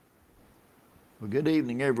Well, good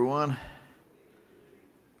evening, everyone.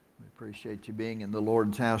 We appreciate you being in the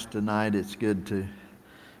Lord's house tonight. It's good to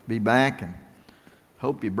be back, and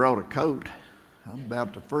hope you brought a coat. I'm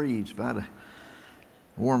about to freeze. If I'd have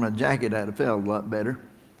worn my jacket, I'd have felt a lot better.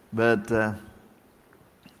 But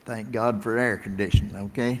thank God for air conditioning,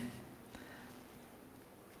 okay?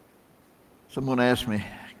 Someone asked me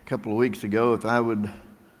a couple of weeks ago if I would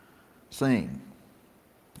sing,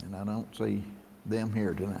 and I don't see them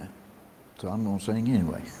here tonight. So I'm going to sing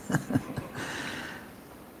anyway.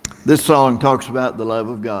 This song talks about the love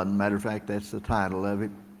of God. Matter of fact, that's the title of it.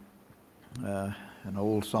 An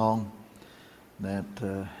old song that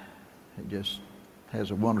it just has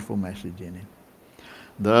a wonderful message in it.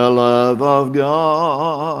 The love of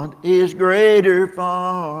God is greater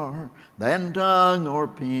far than tongue or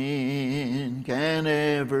pen can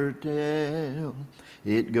ever tell.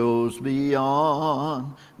 It goes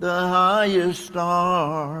beyond the highest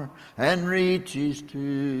star and reaches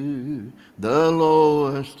to the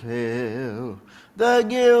lowest hell. The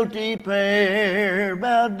guilty pair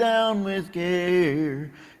bowed down with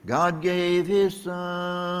care. God gave His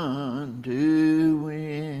Son to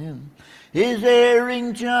win. His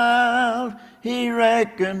erring child He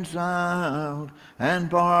reconciled and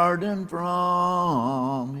pardoned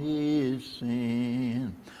from his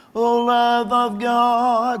sin. O love of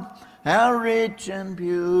God, how rich and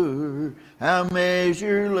pure, how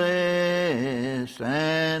measureless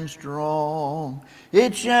and strong.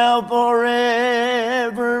 It shall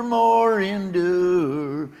forevermore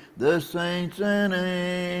endure, the saints' and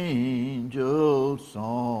angels'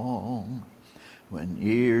 song. When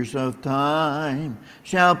years of time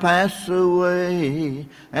shall pass away,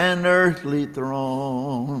 and earthly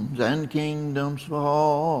thrones and kingdoms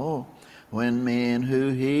fall, when men who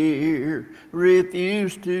hear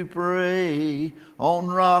refuse to pray, on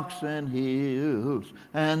rocks and hills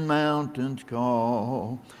and mountains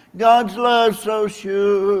call, God's love so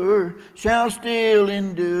sure shall still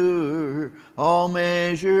endure, all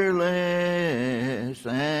measureless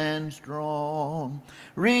and strong.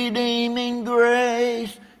 Redeeming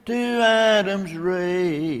grace to Adam's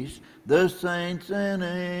race, the saints and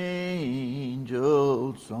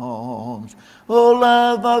angels' songs. O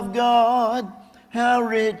love of God, how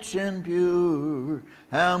rich and pure,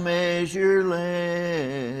 how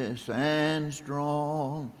measureless and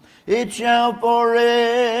strong. It shall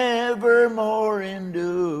forevermore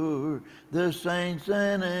endure, the saints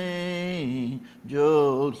and angels'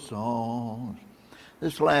 songs.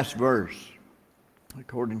 This last verse,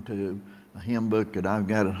 according to a hymn book that I've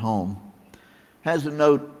got at home, has a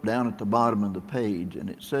note down at the bottom of the page, and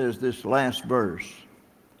it says this last verse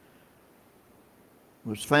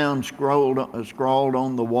was found scrawled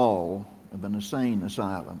on the wall of an insane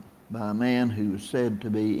asylum by a man who was said to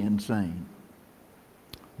be insane.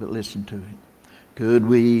 But listen to it. Could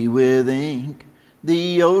we with ink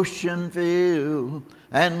the ocean fill,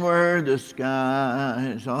 and were the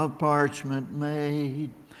skies of parchment made,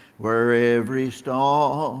 were every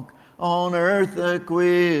stalk on earth a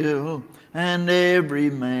quill, and every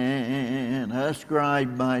man a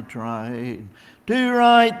scribe by trade, to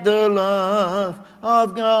write the love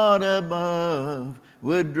of God above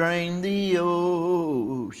would drain the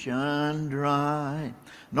ocean dry.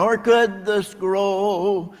 Nor could the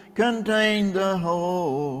scroll contain the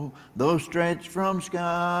whole, though stretched from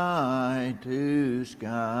sky to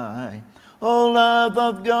sky. O love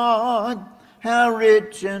of God, how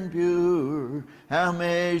rich and pure, how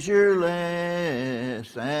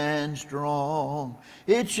measureless and strong.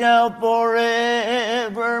 It shall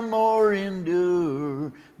forevermore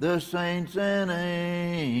endure, the saints and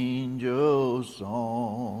angels'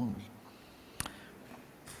 songs.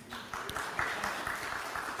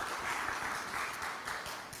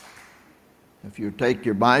 If you take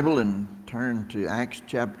your Bible and turn to Acts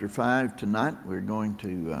chapter 5 tonight, we're going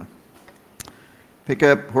to pick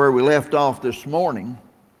up where we left off this morning.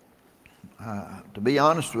 To be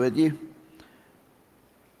honest with you,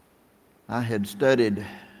 I had studied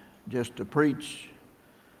just to preach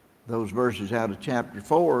those verses out of chapter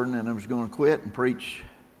 4, and then I was going to quit and preach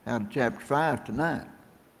out of chapter 5 tonight.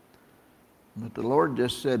 But the Lord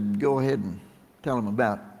just said, go ahead and tell them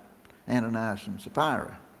about Ananias and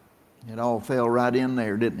Sapphira. It all fell right in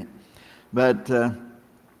there, didn't it? But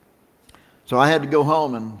so I had to go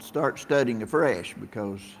home and start studying afresh,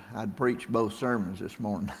 because I'd preached both sermons this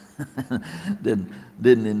morning. didn't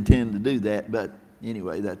intend to do that, but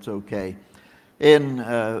anyway, that's okay. In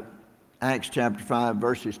Acts chapter 5,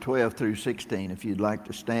 verses 12 through 16, if you'd like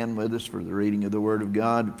to stand with us for the reading of the Word of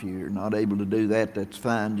God. If you're not able to do that, that's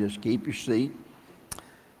fine. Just keep your seat.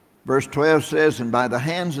 Verse 12 says, "And by the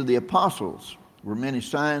hands of the apostles were many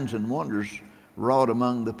signs and wonders wrought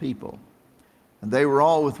among the people. And they were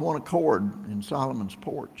all with one accord in Solomon's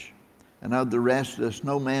porch. And of the rest of us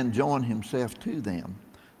no man joined himself to them.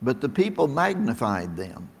 But the people magnified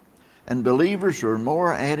them. And believers were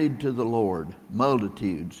more added to the Lord,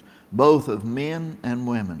 multitudes, both of men and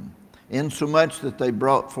women, insomuch that they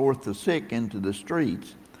brought forth the sick into the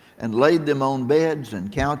streets, and laid them on beds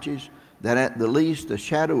and couches, that at the least the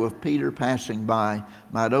shadow of Peter passing by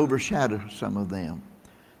might overshadow some of them.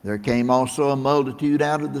 There came also a multitude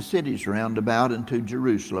out of the cities round about into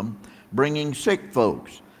Jerusalem, bringing sick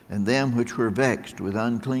folks, and them which were vexed with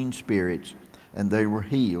unclean spirits, and they were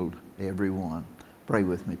healed, every one. Pray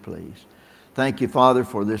with me, please. Thank you, Father,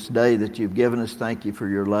 for this day that you've given us. Thank you for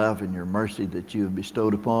your love and your mercy that you have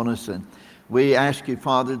bestowed upon us. And we ask you,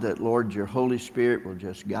 Father, that, Lord, your Holy Spirit will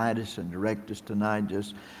just guide us and direct us tonight.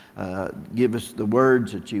 Just give us the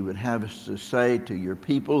words that you would have us to say to your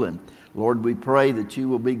people. And Lord, we pray that you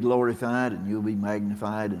will be glorified and you'll be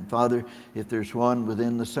magnified. And Father, if there's one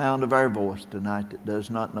within the sound of our voice tonight that does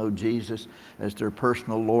not know Jesus as their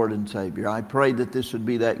personal Lord and Savior, I pray that this would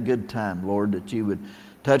be that good time, Lord, that you would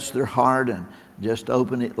touch their heart and just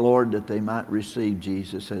open it, Lord, that they might receive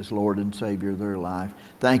Jesus as Lord and Savior of their life.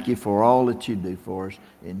 Thank you for all that you do for us.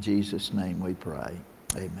 In Jesus' name we pray.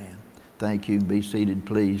 Amen. Thank you. Be seated,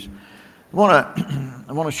 please. I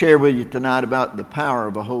want to share with you tonight about the power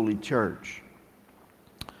of a holy church.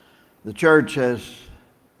 The church has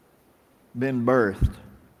been birthed,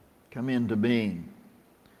 come into being,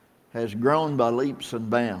 has grown by leaps and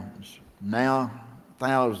bounds. Now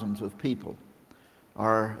thousands of people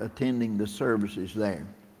are attending the services there.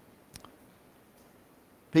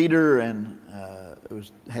 Peter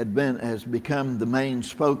has become the main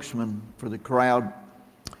spokesman for the crowd,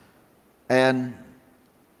 and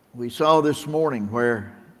we saw this morning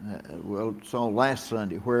saw last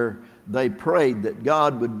Sunday where they prayed that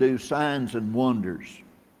God would do signs and wonders.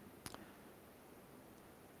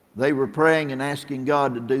 They were praying and asking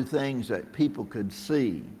God to do things that people could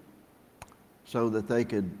see so that they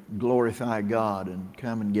could glorify God and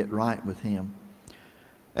come and get right with Him.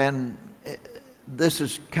 And this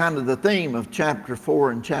is kind of the theme of chapter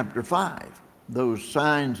 4 and chapter 5, those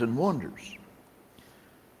signs and wonders.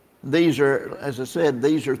 These are, as I said,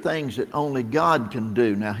 these are things that only God can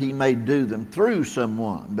do. Now, He may do them through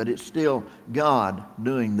someone, but it's still God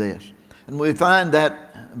doing this. And we find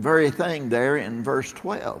that very thing there in verse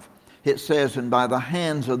 12. It says, "And by the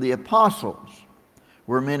hands of the apostles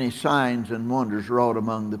were many signs and wonders wrought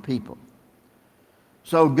among the people."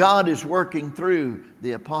 So God is working through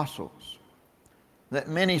the apostles. That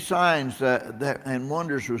many signs and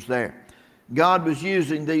wonders was there. God was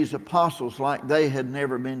using these apostles like they had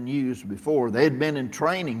never been used before. They had been in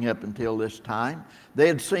training up until this time. They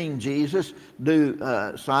had seen Jesus do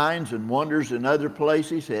signs and wonders in other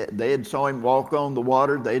places. They had saw Him walk on the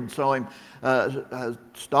water. They had saw Him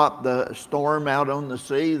stop the storm out on the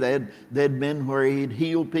sea. They'd been where He'd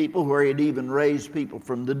healed people, where He'd even raised people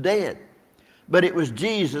from the dead. But it was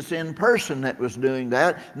Jesus in person that was doing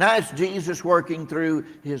that. Now it's Jesus working through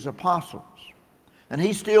His apostles. And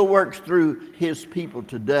He still works through His people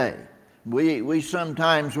today. We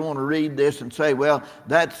sometimes want to read this and say, well,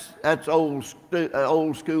 that's old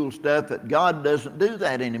school stuff, that God doesn't do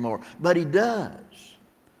that anymore. But He does.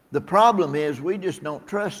 The problem is we just don't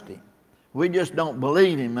trust Him. We just don't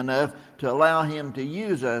believe Him enough to allow Him to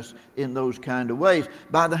use us in those kind of ways.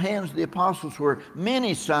 By the hands of the apostles were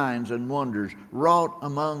many signs and wonders wrought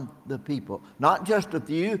among the people. Not just a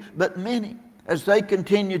few, but many. As they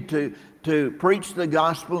continued to preach the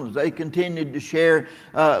gospel, as they continued to share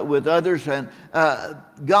with others, and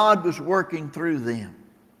God was working through them.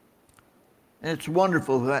 And it's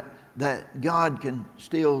wonderful that God can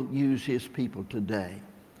still use His people today.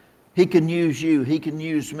 He can use you. He can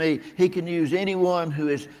use me. He can use anyone who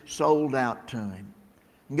is sold out to Him.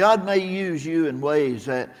 God may use you in ways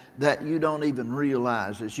that you don't even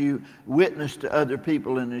realize as you witness to other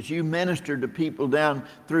people and as you minister to people down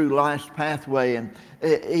through life's pathway. And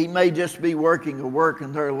He may just be working a work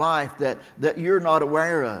in their life that you're not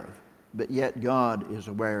aware of, but yet God is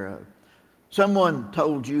aware of. Someone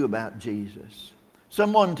told you about Jesus.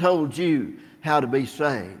 Someone told you how to be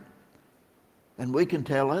saved. And we can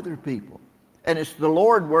tell other people. And it's the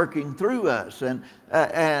Lord working through us, and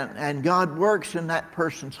God works in that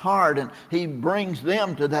person's heart, and He brings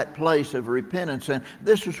them to that place of repentance. And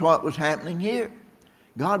this is what was happening here.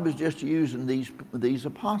 God was just using these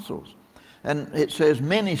apostles. And it says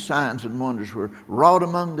many signs and wonders were wrought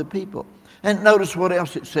among the people. And notice what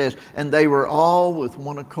else it says. And they were all with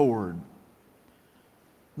one accord.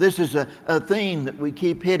 This is a theme that we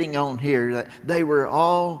keep hitting on here, that they were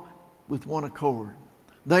all with one accord.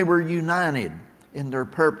 They were united. in their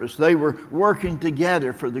purpose. They were working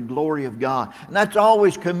together for the glory of God. And that's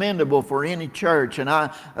always commendable for any church. And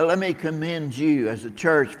let me commend you as a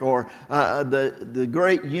church for the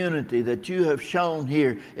great unity that you have shown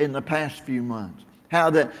here in the past few months. How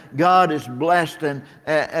that God is blessed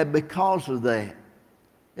and because of that.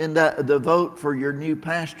 And the vote for your new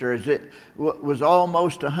pastor, as it was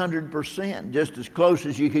almost 100%, just as close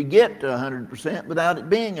as you could get to 100% without it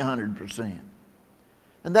being 100%.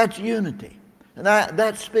 And that's unity. And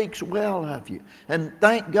that speaks well of you. And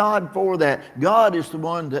thank God for that. God is the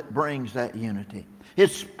one that brings that unity.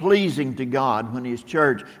 It's pleasing to God when His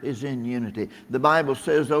church is in unity. The Bible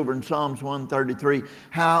says over in Psalms 133,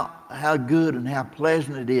 how good and how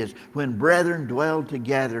pleasant it is when brethren dwell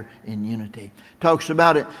together in unity. Talks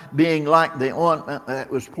about it being like the ointment that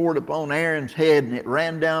was poured upon Aaron's head, and it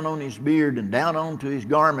ran down on his beard and down onto his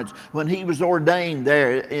garments when he was ordained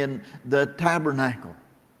there in the tabernacle.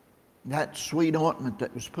 That sweet ointment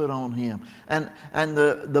that was put on him. And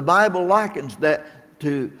the Bible likens that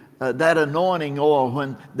to that anointing oil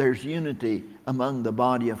when there's unity among the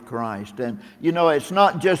body of Christ. And you know, it's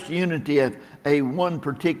not just unity of one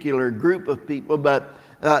particular group of people, but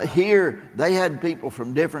here they had people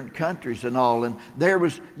from different countries and all, and there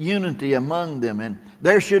was unity among them. And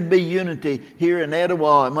there should be unity here in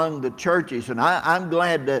Etowah among the churches. And I'm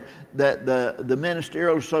glad that the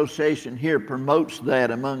Ministerial Association here promotes that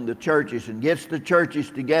among the churches and gets the churches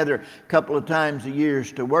together a couple of times a year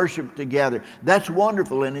to worship together. That's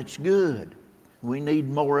wonderful and it's good. We need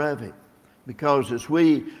more of it, because as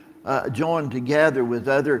we join together with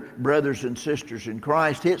other brothers and sisters in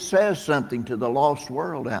Christ, it says something to the lost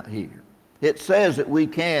world out here. It says that we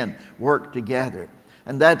can work together.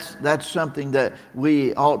 And that's something that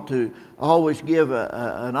we ought to always give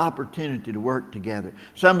an opportunity to work together.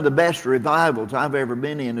 Some of the best revivals I've ever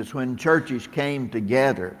been in is when churches came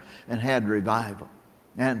together and had revival.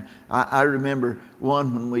 And I remember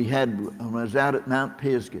one when I was out at Mount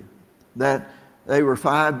Pisgah, that there were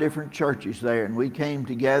 5 different churches there, and we came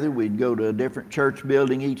together. We'd go to a different church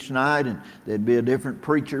building each night, and there'd be a different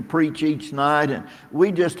preacher preach each night, and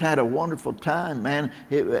we just had a wonderful time, man.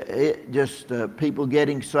 It just people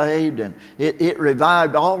getting saved, and it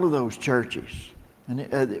revived all of those churches.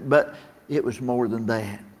 But it was more than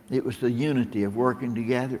that. It was the unity of working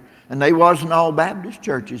together, and they wasn't all Baptist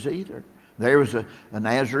churches either. There was a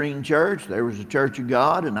Nazarene church, there was a Church of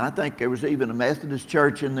God, and I think there was even a Methodist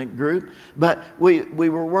church in that group. But we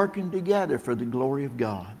were working together for the glory of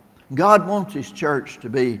God. God wants His church to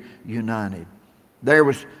be united. There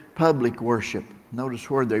was public worship. Notice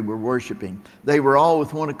where they were worshiping. They were all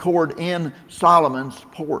with one accord in Solomon's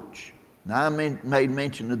porch. Now I made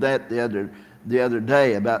mention of that the other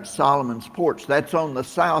day about Solomon's porch. That's on the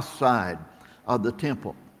south side of the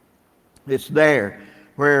temple. It's there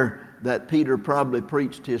where that Peter probably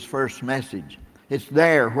preached his first message. It's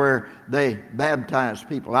there where they baptized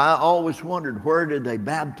people. I always wondered, where did they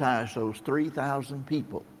baptize those 3,000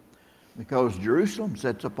 people? Because Jerusalem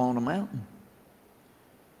sits up on a mountain.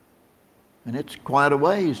 And it's quite a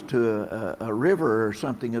ways to a river or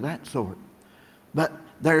something of that sort. But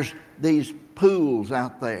there's these pools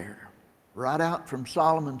out there, right out from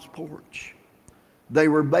Solomon's porch. They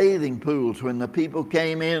were bathing pools. When the people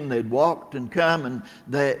came in, they'd walked and come, and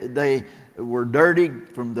they were dirty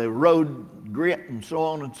from the road grit and so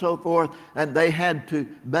on and so forth, and they had to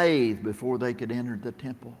bathe before they could enter the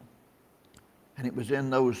temple. And it was in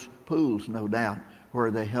those pools, no doubt, where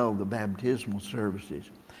they held the baptismal services.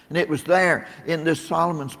 And it was there in this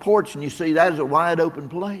Solomon's porch, and you see, that is a wide open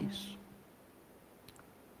place.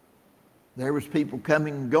 There was people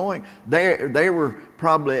coming and going. There were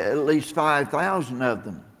probably at least 5,000 of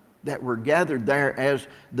them that were gathered there as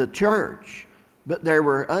the church. But there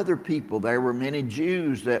were other people. There were many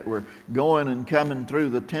Jews that were going and coming through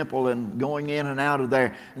the temple and going in and out of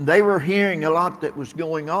there. And they were hearing a lot that was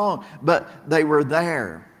going on, but they were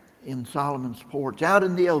there in Solomon's porch, out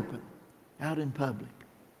in the open, out in public.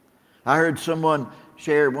 I heard someone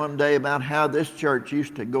share one day about how this church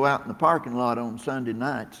used to go out in the parking lot on Sunday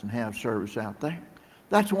nights and have service out there.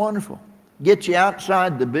 That's wonderful. Get you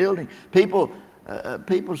outside the building. People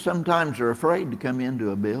sometimes are afraid to come into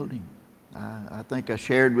a building. I think I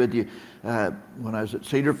shared with you when I was at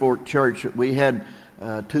Cedar Fork Church that we had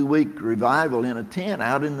a 2-week revival in a tent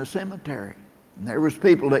out in the cemetery. And there was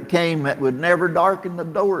people that came that would never darken the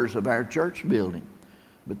doors of our church building,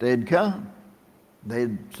 but they'd come.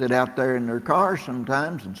 They'd sit out there in their cars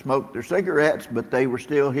sometimes and smoke their cigarettes, but they were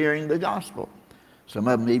still hearing the gospel. Some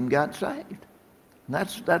of them even got saved. And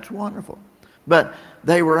that's wonderful. But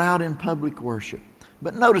they were out in public worship.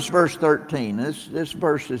 But notice verse 13. This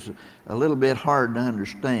verse is a little bit hard to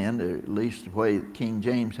understand, at least the way King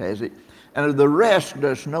James has it. And of the rest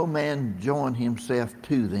does no man join himself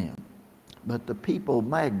to them, but the people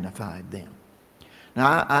magnified them.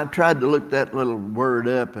 Now, I tried to look that little word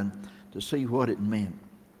up and to see what it meant.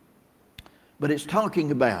 But it's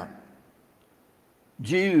talking about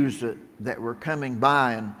Jews that were coming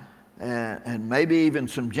by and maybe even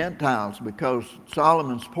some Gentiles, because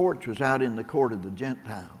Solomon's porch was out in the court of the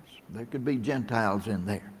Gentiles. There could be Gentiles in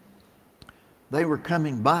there. They were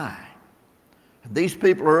coming by. These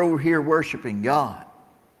people are over here worshiping God.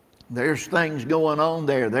 There's things going on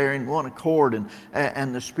there. They're in one accord,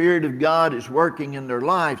 and the Spirit of God is working in their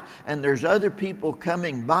lives. And there's other people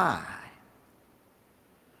coming by,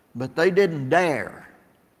 but they didn't dare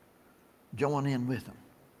join in with them.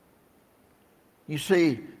 You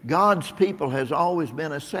see, God's people has always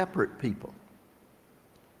been a separate people.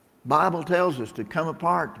 The Bible tells us to come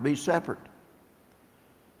apart, to be separate.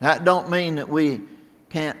 That don't mean that we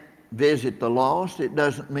can't visit the lost. It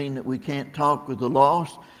doesn't mean that we can't talk with the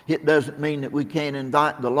lost. It doesn't mean that we can't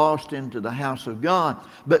invite the lost into the house of God.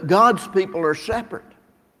 But God's people are separate.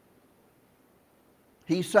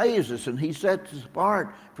 He saves us and He sets us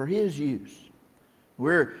apart for His use.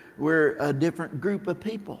 We're a different group of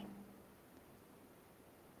people.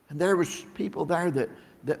 And there was people there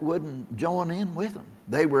that wouldn't join in with them.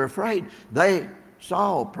 They were afraid. They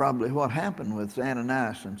saw probably what happened with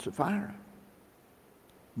Ananias and Sapphira.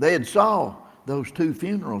 They had saw those two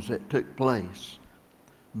funerals that took place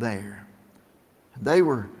there. They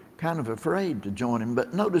were kind of afraid to join him.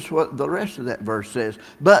 But notice what the rest of that verse says.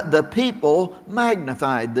 But the people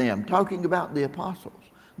magnified them, talking about the apostles.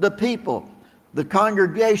 The people, the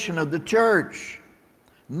congregation of the church,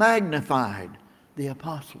 magnified the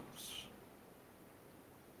apostles.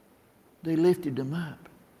 They lifted them up.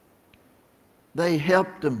 They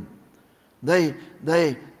helped them. They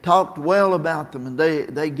talked well about them, and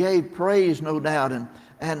they gave praise, no doubt,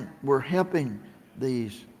 and were helping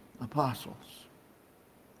these apostles.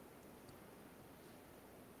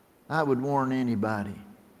 I would warn anybody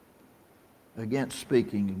against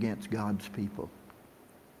speaking against God's people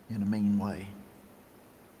in a mean way.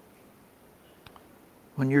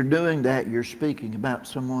 When you're doing that, you're speaking about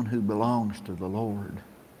someone who belongs to the Lord.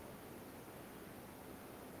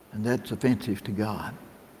 And that's offensive to God.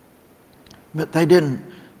 But they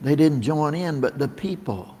didn't join in, but the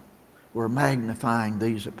people were magnifying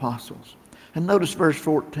these apostles. And notice verse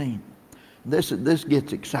 14. This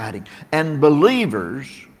gets exciting. And believers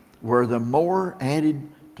were the more added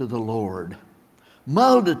to the Lord.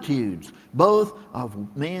 Multitudes, both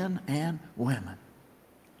of men and women.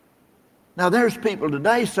 Now there's people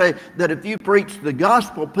today say that if you preach the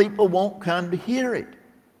gospel, people won't come to hear it.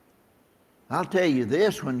 I'll tell you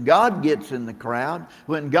this, when God gets in the crowd,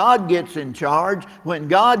 when God gets in charge, when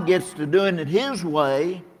God gets to doing it His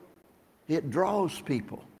way, it draws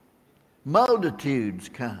people. Multitudes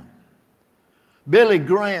come. Billy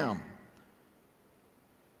Graham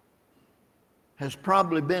has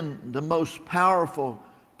probably been the most powerful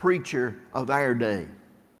preacher of our day.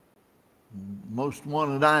 Most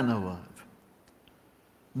one that I know of.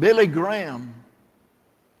 Billy Graham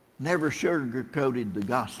never sugarcoated the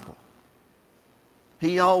gospel.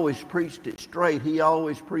 He always preached it straight. He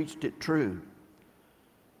always preached it true.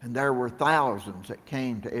 And there were thousands that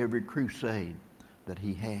came to every crusade that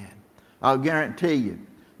he had. I'll guarantee you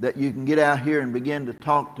that you can get out here and begin to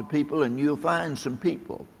talk to people, and you'll find some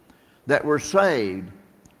people that were saved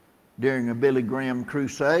during a Billy Graham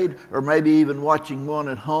crusade, or maybe even watching one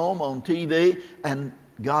at home on TV, and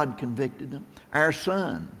God convicted them. Our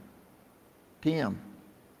son, Tim,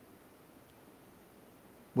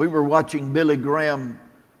 we were watching Billy Graham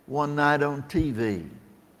one night on TV.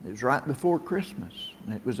 It was right before Christmas.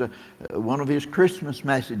 And it was one of his Christmas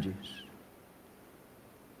messages.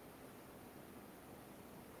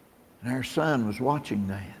 And our son was watching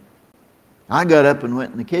that. I got up and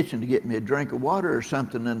went in the kitchen to get me a drink of water or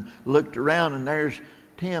something, and looked around, and there's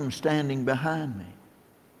Tim standing behind me.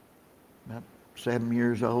 About 7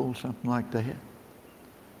 years old, something like that.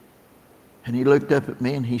 And he looked up at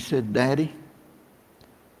me and he said, "Daddy,"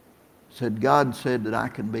 said, "God said that I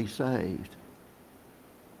can be saved."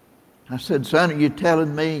 I said, "Son, are you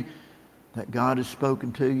telling me that God has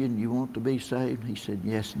spoken to you and you want to be saved?" He said,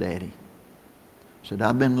 "Yes, Daddy." I said,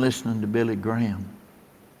 "I've been listening to Billy Graham."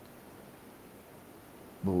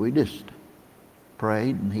 But we just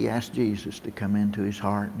prayed, and he asked Jesus to come into his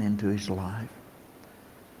heart and into his life.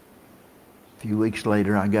 A few weeks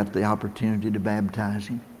later, I got the opportunity to baptize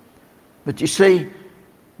him. But you see,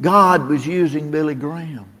 God was using Billy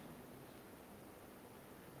Graham.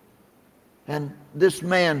 And this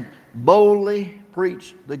man boldly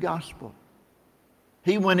preached the gospel.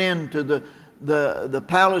 He went into the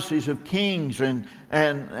palaces of kings and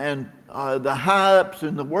the high-ups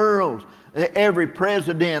in the world. Every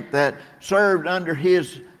president that served under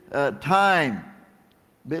his time,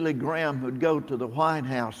 Billy Graham would go to the White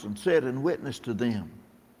House and sit and witness to them.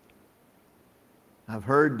 I've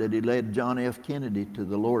heard that he led John F. Kennedy to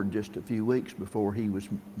the Lord just a few weeks before he was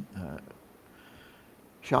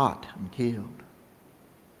shot and killed.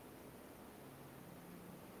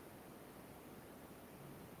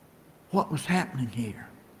 What was happening here?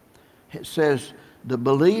 It says the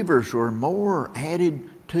believers were more added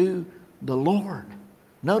to the Lord.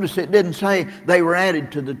 Notice it didn't say they were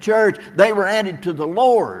added to the church. They were added to the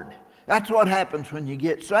Lord. That's what happens when you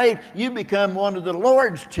get saved. You become one of the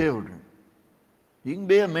Lord's children. You can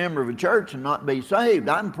be a member of a church and not be saved.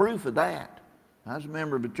 I'm proof of that. I was a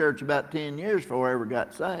member of a church about 10 years before I ever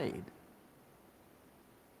got saved.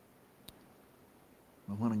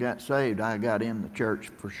 But when I got saved, I got in the church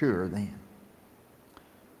for sure then.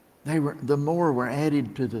 The more were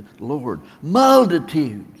added to the Lord.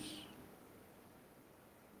 Multitudes.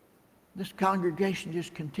 This congregation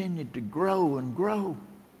just continued to grow and grow.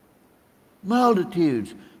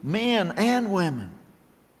 Multitudes, men and women.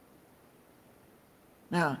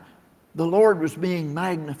 Now, the Lord was being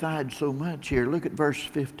magnified so much here. Look at verse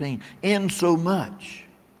 15. Insomuch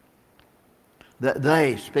that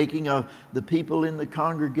they, speaking of the people in the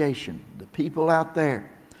congregation, the people out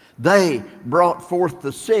there, they brought forth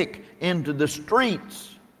the sick into the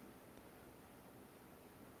streets.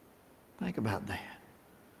 Think about that.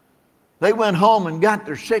 They went home and got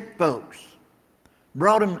their sick folks,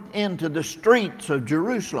 brought them into the streets of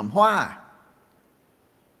Jerusalem. Why?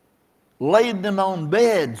 Laid them on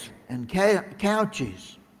beds and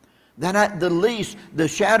couches, that at the least the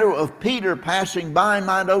shadow of Peter passing by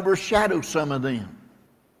might overshadow some of them.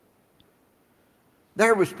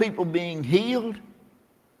 There was people being healed.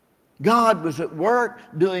 God was at work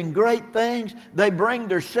doing great things. They bring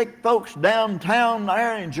their sick folks downtown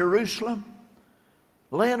there in Jerusalem,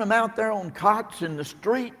 laying them out there on cots in the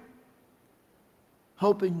street,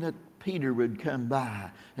 hoping that Peter would come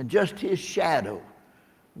by and just his shadow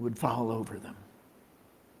would fall over them.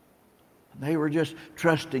 They were just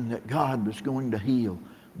trusting that God was going to heal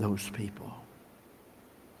those people.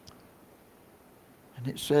 And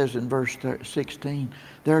it says in verse 16,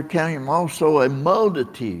 there came also a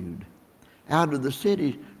multitude out of the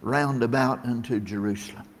city round about unto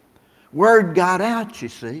Jerusalem. Word got out, you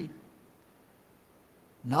see.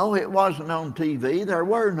 No, it wasn't on TV. There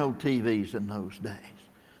were no TVs in those days.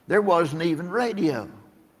 There wasn't even radio.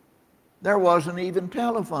 There wasn't even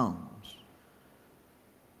telephones.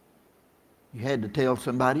 You had to tell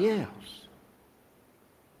somebody else.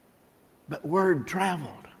 But word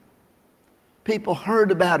traveled. People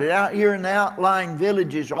heard about it out here in the outlying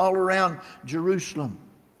villages all around Jerusalem.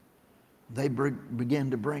 They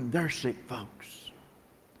began to bring their sick folks.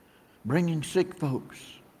 Bringing sick folks.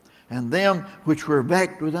 And them which were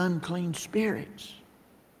vexed with unclean spirits.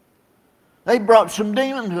 They brought some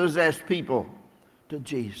demon-possessed people to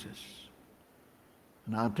Jesus.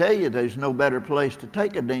 And I'll tell you, there's no better place to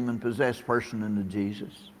take a demon-possessed person than to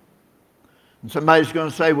Jesus. And somebody's going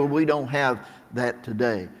to say, well, we don't have that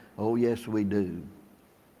today. Oh, yes, we do.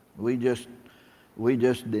 We just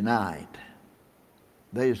deny it.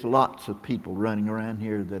 There's lots of people running around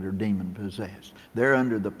here that are demon-possessed. They're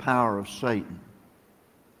under the power of Satan.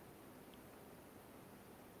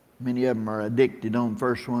 Many of them are addicted on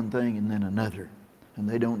first one thing and then another. And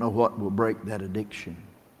they don't know what will break that addiction.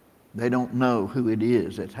 They don't know who it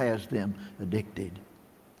is that has them addicted.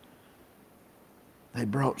 They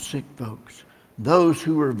brought sick folks. Those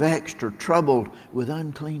who were vexed or troubled with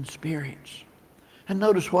unclean spirits. And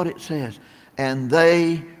notice what it says. And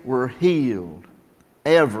they were healed,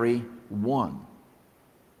 every one.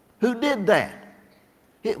 Who did that?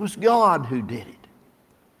 It was God who did it.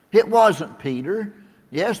 It wasn't Peter.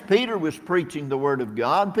 Yes, Peter was preaching the Word of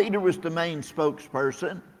God. Peter was the main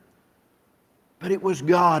spokesperson. But it was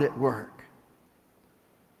God at work.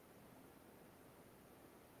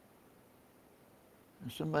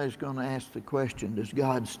 And somebody's going to ask the question, does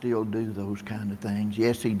God still do those kind of things?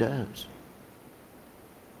 Yes, He does.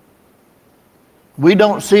 We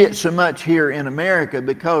don't see it so much here in America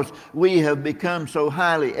because we have become so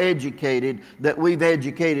highly educated that we've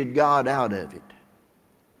educated God out of it.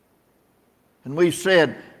 And we've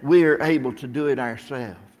said we're able to do it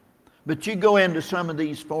ourselves. But you go into some of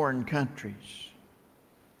these foreign countries.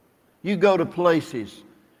 You go to places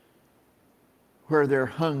where they're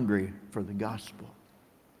hungry for the gospel.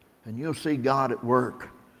 And you'll see God at work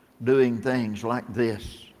doing things like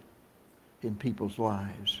this. in people's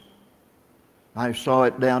lives. I saw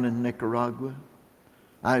it down in Nicaragua.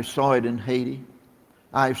 I saw it in Haiti.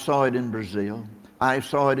 I saw it in Brazil. I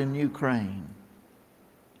saw it in Ukraine,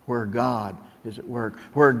 where God is at work,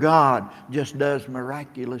 where God just does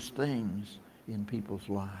miraculous things in people's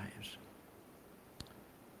lives.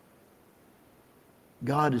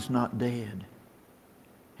 God is not dead.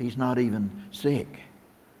 He's not even sick.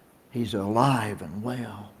 He's alive and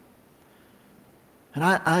well. And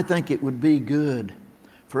I think it would be good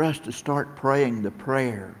for us to start praying the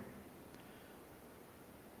prayer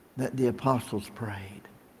that the apostles prayed,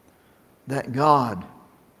 that God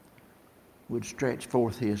would stretch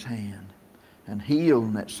forth His hand and heal,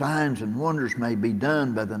 and that signs and wonders may be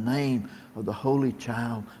done by the name of the Holy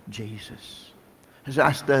Child Jesus. As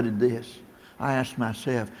I studied this, I asked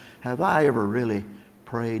myself, have I ever really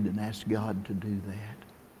prayed and asked God to do that?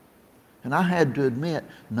 And I had to admit,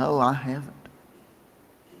 no, I haven't.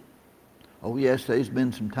 Oh yes, there's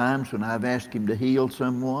been some times when I've asked Him to heal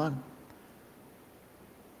someone.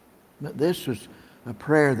 But this was a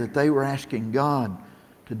prayer that they were asking God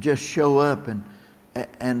to just show up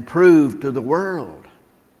and prove to the world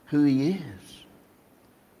who He is.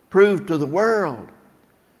 Prove to the world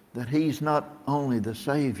that He's not only the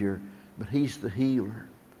Savior, but He's the healer.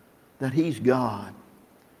 That He's God.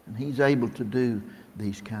 And He's able to do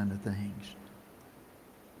these kind of things.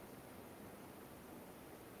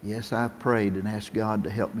 Yes, I've prayed and asked God to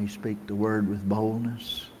help me speak the word with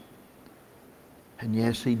boldness. And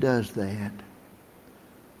yes, He does that.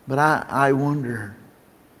 But I wonder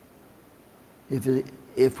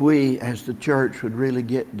if we as the church would really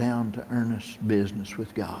get down to earnest business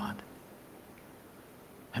with God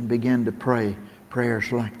and begin to pray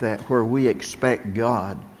prayers like that, where we expect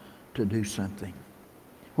God to do something,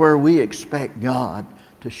 where we expect God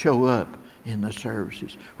to show up in the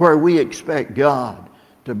services, where we expect God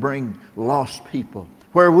to bring lost people,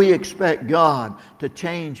 where we expect God to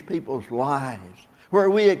change people's lives, where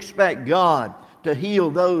we expect God to heal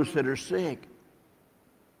those that are sick.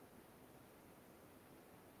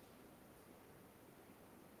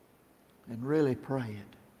 And really pray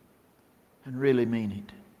it, and really mean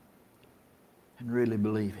it, and really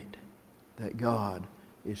believe it, that God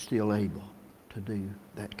is still able to do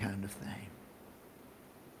that kind of thing.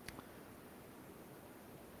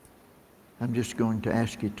 I'm just going to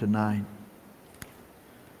ask you tonight,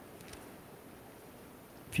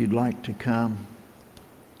 if you'd like to come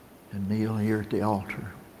and kneel here at the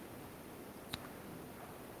altar,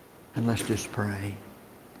 and let's just pray.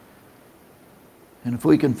 And if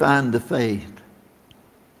we can find the faith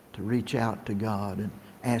to reach out to God and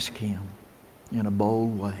ask Him in a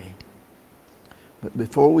bold way. But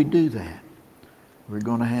before we do that, we're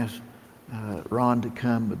going to ask Ron to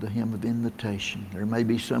come with the hymn of invitation. There may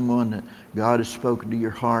be someone that God has spoken to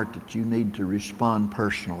your heart that you need to respond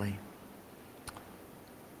personally.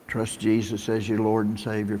 Trust Jesus as your Lord and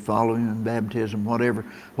Savior. Follow Him in baptism,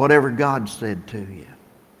 whatever God said to you.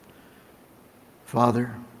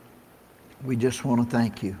 Father, we just want to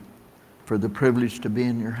thank You for the privilege to be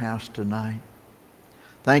in Your house tonight.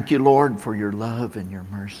 Thank You, Lord, for Your love and Your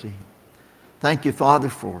mercy. Thank You, Father,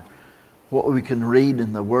 for what we can read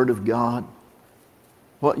in the Word of God,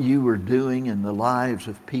 what You were doing in the lives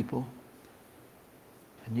of people.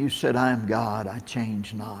 And You said, I am God, I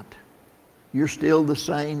change not. You're still the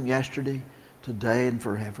same yesterday, today, and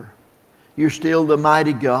forever. You're still the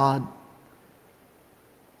mighty God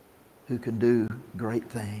who can do great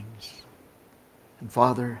things. And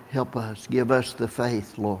Father, help us, give us the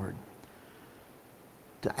faith, Lord,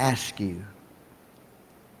 to ask You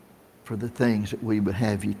for the things that we would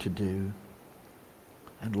have You to do.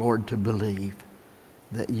 And Lord, to believe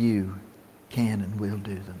that You can and will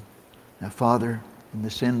do them. Now, Father, in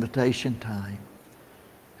this invitation time,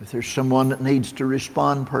 if there's someone that needs to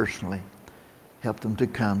respond personally, help them to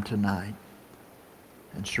come tonight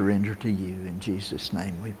and surrender to You. In Jesus'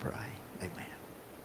 name we pray. Amen.